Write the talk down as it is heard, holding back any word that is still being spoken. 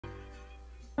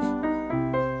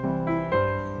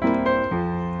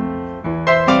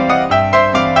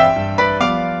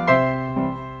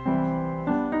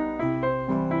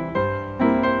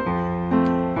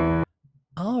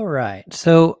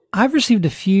So I've received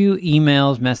a few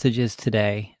emails, messages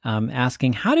today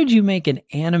asking, how did you make an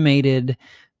animated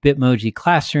Bitmoji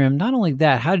classroom? Not only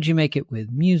that, how did you make it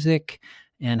with music?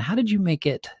 And how did you make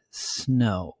it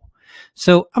snow?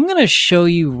 So I'm going to show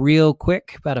you real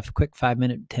quick, about a quick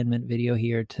 5-minute, 10-minute video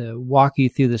here to walk you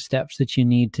through the steps that you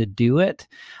need to do it.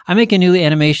 I make a new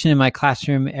animation in my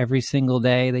classroom every single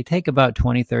day. They take about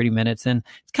 20, 30 minutes, and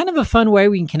it's kind of a fun way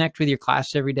we can connect with your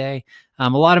class every day. A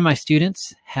lot of my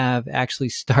students have actually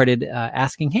started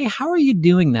asking, hey, how are you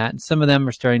doing that? And some of them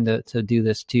are starting to do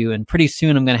this too. And pretty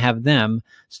soon I'm going to have them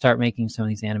start making some of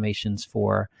these animations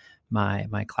for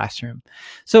my classroom.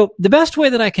 So the best way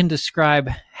that I can describe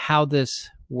how this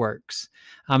works,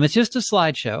 it's just a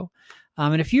slideshow.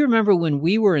 And if you remember when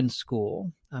we were in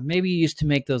school, maybe you used to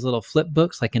make those little flip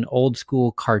books, like an old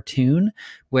school cartoon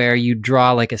where you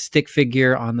draw like a stick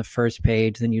figure on the first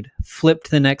page, then you'd flip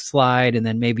to the next slide, and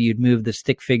then maybe you'd move the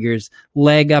stick figure's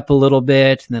leg up a little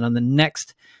bit. And then on the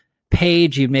next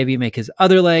page, you'd maybe make his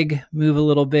other leg move a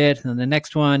little bit. And then the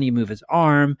next one, you move his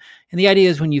arm. And the idea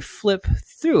is when you flip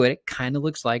through it, it kind of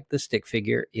looks like the stick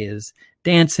figure is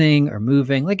dancing or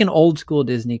moving, like an old school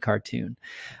Disney cartoon.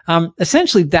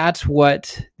 Essentially, that's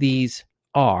what these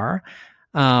are.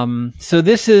 So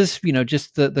this is,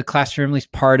 just the classroom, at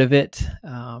least part of it,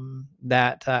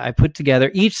 that I put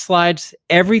together. Each slides,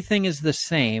 everything is the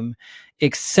same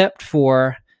except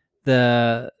for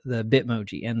the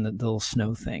Bitmoji and the little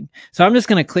snow thing. So I'm just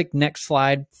going to click next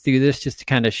slide through this just to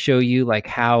kind of show you like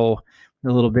how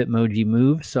the little Bitmoji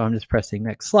moves. So I'm just pressing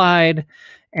next slide,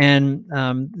 and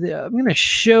I'm going to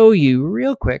show you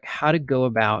real quick how to go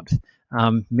about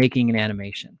making an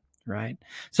animation. Right.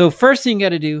 So first thing you got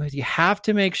to do is you have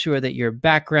to make sure that your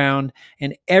background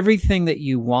and everything that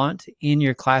you want in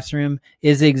your classroom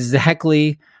is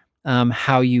exactly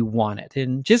how you want it.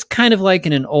 And just kind of like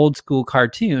in an old school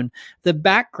cartoon, the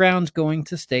background's going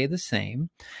to stay the same,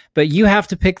 but you have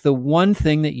to pick the one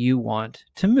thing that you want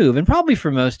to move. And probably for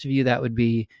most of you, that would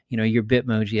be, your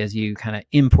Bitmoji as you kind of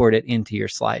import it into your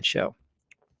slideshow.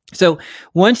 So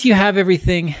once you have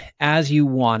everything as you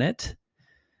want it,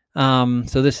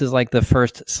 so this is like the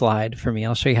first slide for me.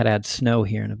 I'll show you how to add snow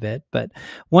here in a bit. But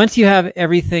once you have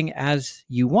everything as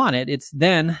you want it, it's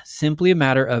then simply a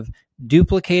matter of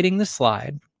duplicating the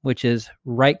slide, which is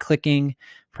right-clicking,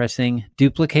 pressing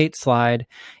duplicate slide,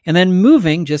 and then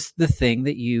moving just the thing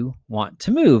that you want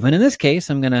to move. And in this case,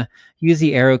 I'm going to use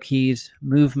the arrow keys,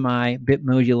 move my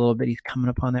Bitmoji a little bit. He's coming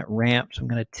up on that ramp, so I'm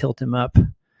going to tilt him up.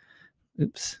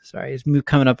 Oops, sorry, he's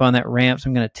coming up on that ramp, so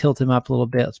I'm going to tilt him up a little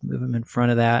bit. Let's move him in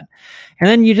front of that. And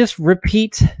then you just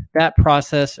repeat that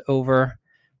process over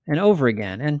and over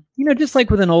again. And, just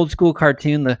like with an old school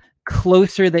cartoon, the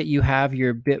closer that you have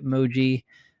your Bitmoji,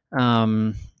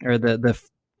 or the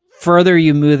further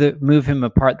you move him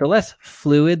apart, the less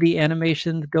fluid the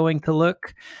animation's going to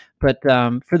look. But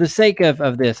for the sake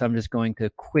of this, I'm just going to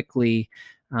quickly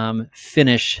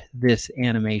finish this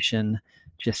animation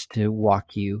just to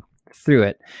walk you through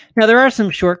it. Now, there are some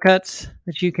shortcuts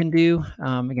that you can do.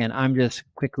 Again, I'm just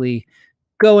quickly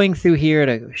going through here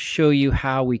to show you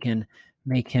how we can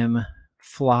make him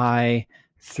fly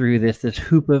through this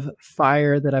hoop of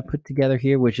fire that I put together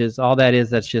here, which is all that is.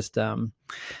 That's just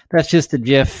a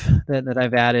GIF that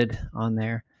I've added on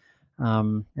there.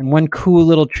 And one cool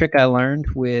little trick I learned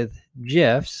with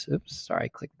GIFs, oops, sorry,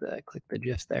 click the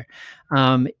GIFs there.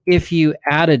 If you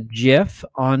add a GIF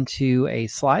onto a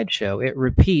slideshow, it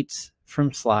repeats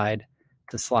from slide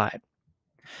to slide.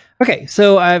 Okay,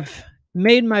 so I've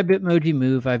made my Bitmoji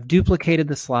move. I've duplicated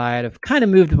the slide. I've kind of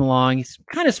moved him along. He's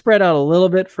kind of spread out a little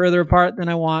bit further apart than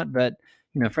I want, but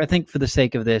I think for the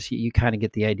sake of this, you kind of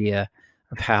get the idea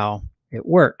of how it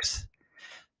works.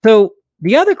 So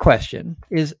the other question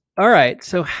is, all right,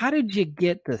 so how did you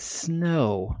get the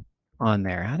snow on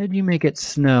there? How did you make it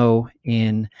snow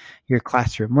in your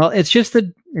classroom? Well, it's just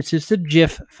a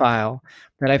GIF file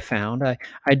that I found.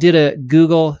 I did a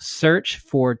Google search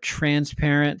for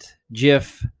transparent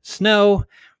GIF snow,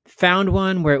 found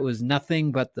one where it was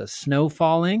nothing but the snow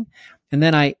falling, and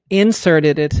then I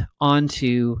inserted it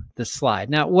onto the slide.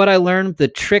 Now, what I learned, the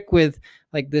trick with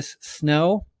like this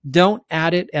snow, don't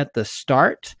add it at the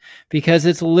start because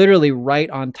it's literally right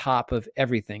on top of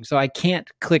everything. So I can't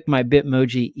click my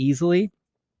Bitmoji easily.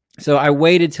 So I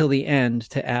waited till the end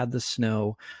to add the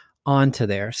snow onto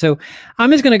there. So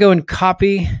I'm just going to go and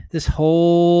copy this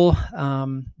whole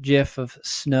GIF of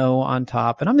snow on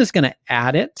top, and I'm just going to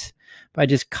add it by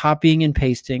just copying and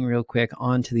pasting real quick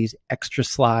onto these extra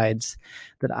slides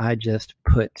that I just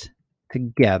put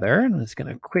together. And I'm just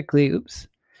going to quickly,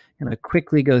 I'm going to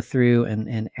quickly go through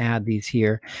and add these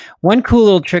here. One cool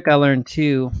little trick I learned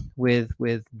too with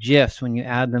GIFs when you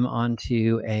add them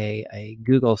onto a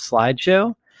Google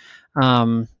slideshow,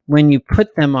 when you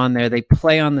put them on there, they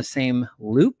play on the same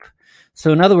loop.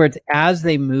 So in other words, as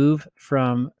they move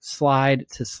from slide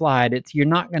to slide, you're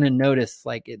not going to notice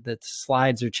like the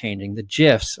slides are changing. The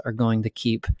GIFs are going to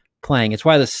keep playing. It's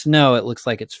why the snow, it looks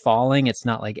like it's falling. It's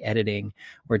not like editing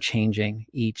or changing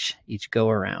each go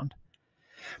around.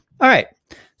 All right.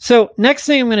 So next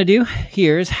thing I'm going to do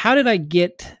here is how did I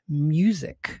get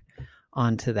music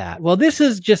onto that? Well, this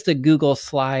is just a Google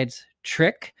Slides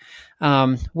trick.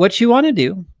 What you want to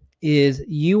do is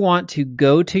you want to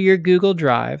go to your Google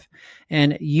Drive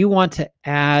and you want to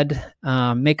add,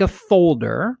 make a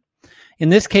folder. In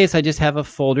this case, I just have a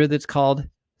folder that's called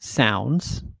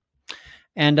Sounds.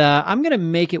 And I'm going to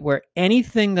make it where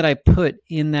anything that I put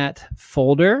in that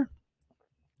folder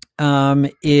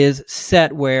is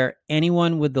set where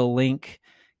anyone with the link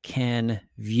can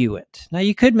view it. Now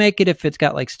you could make it if it's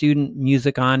got like student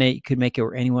music on it, you could make it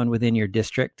where anyone within your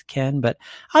district can, but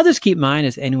I'll just keep mine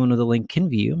as anyone with a link can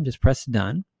view. Just press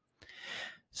done.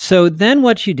 So then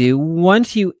what you do,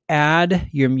 once you add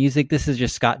your music, this is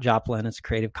just Scott Joplin, it's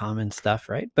Creative Commons stuff,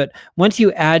 right? But once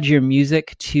you add your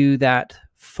music to that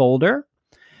folder,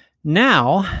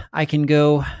 now I can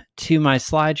go to my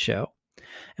slideshow.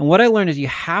 And what I learned is you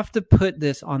have to put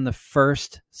this on the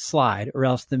first slide or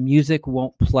else the music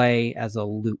won't play as a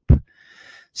loop.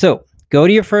 So go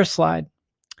to your first slide,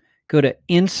 go to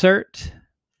Insert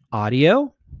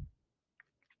Audio,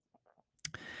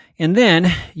 and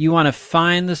then you want to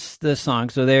find the song.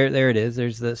 So there it is.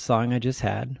 There's the song I just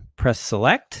had. Press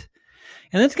Select,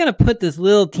 and it's going to put this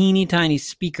little teeny tiny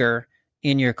speaker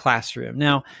in your classroom.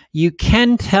 Now, you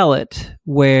can tell it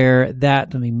where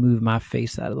that, let me move my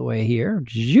face out of the way here.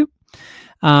 You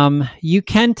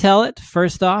can tell it,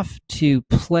 first off, to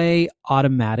play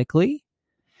automatically.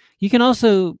 You can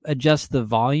also adjust the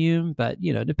volume, but,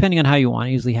 depending on how you want, I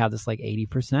usually have this like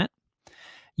 80%.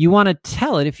 You want to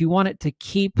tell it, if you want it to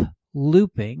keep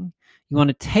looping, you want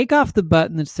to take off the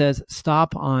button that says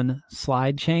Stop on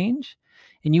Slide Change,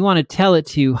 and you want to tell it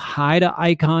to hide an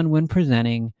icon when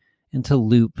presenting and to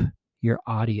loop your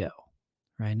audio,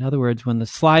 right? In other words, when the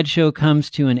slideshow comes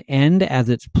to an end as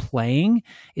it's playing,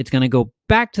 it's going to go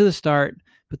back to the start,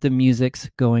 but the music's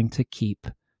going to keep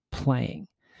playing.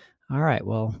 All right,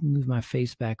 well, move my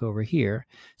face back over here.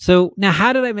 So now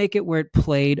how did I make it where it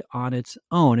played on its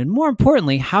own? And more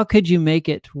importantly, how could you make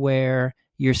it where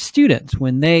your students,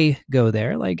 when they go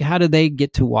there, like how do they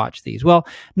get to watch these? Well,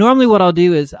 normally what I'll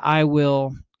do is I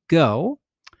will go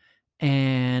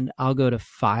and I'll go to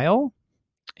File,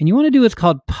 and you want to do what's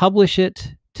called Publish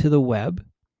It to the Web.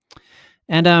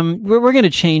 And we're going to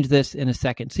change this in a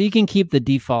second. So you can keep the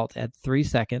default at 3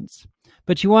 seconds,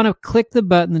 but you want to click the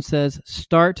button that says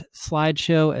Start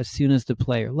Slideshow as soon as the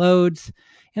player loads,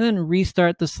 and then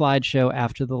restart the slideshow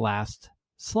after the last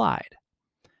slide.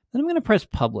 Then I'm going to press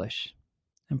Publish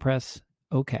and press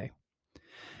OK.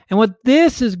 And what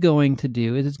this is going to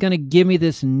do is it's going to give me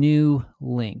this new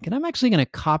link. And I'm actually going to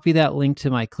copy that link to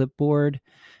my clipboard.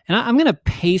 And I'm going to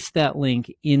paste that link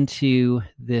into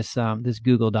this, this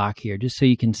Google Doc here, just so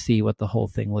you can see what the whole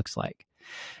thing looks like.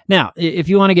 Now, if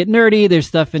you want to get nerdy, there's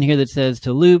stuff in here that says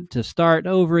to loop, to start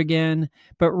over again.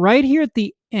 But right here at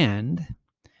the end,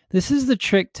 this is the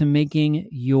trick to making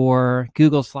your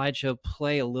Google slideshow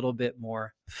play a little bit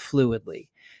more fluidly.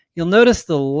 You'll notice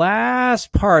the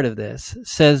last part of this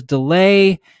says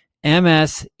delay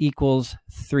ms equals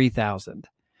 3000.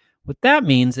 What that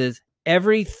means is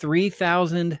every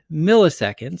 3000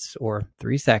 milliseconds or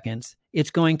 3 seconds,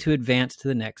 it's going to advance to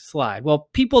the next slide. Well,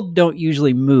 people don't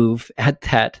usually move at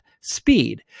that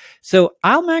speed. So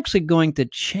I'm actually going to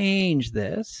change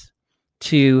this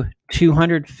to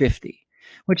 250,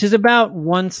 which is about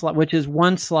one slide, which is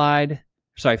 4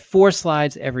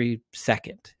 slides every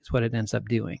second is what it ends up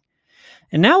doing.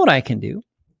 And now what I can do,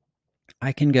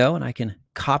 I can go and I can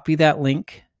copy that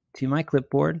link to my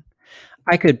clipboard.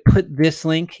 I could put this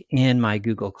link in my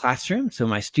Google Classroom so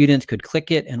my students could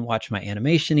click it and watch my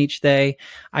animation each day.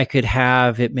 I could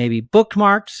have it maybe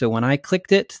bookmarked, so when I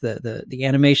clicked it, the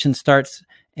animation starts,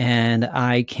 and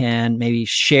I can maybe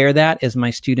share that as my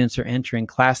students are entering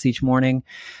class each morning.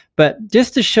 But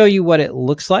just to show you what it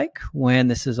looks like when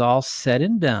this is all said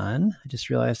and done, I just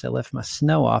realized I left my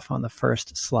snow off on the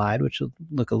first slide, which will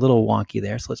look a little wonky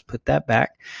there. So let's put that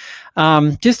back.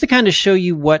 Just to kind of show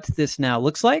you what this now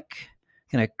looks like.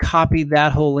 I'm going to copy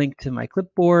that whole link to my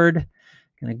clipboard.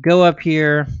 I'm going to go up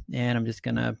here and I'm just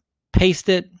going to paste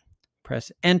it,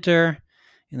 press enter,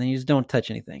 and then you just don't touch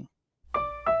anything.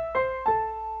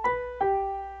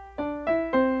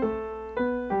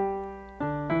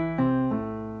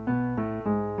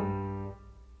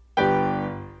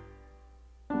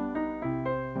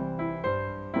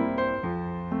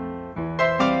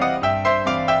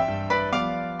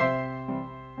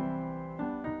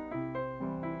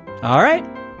 All right.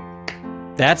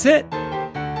 That's it.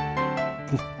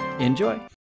 Enjoy.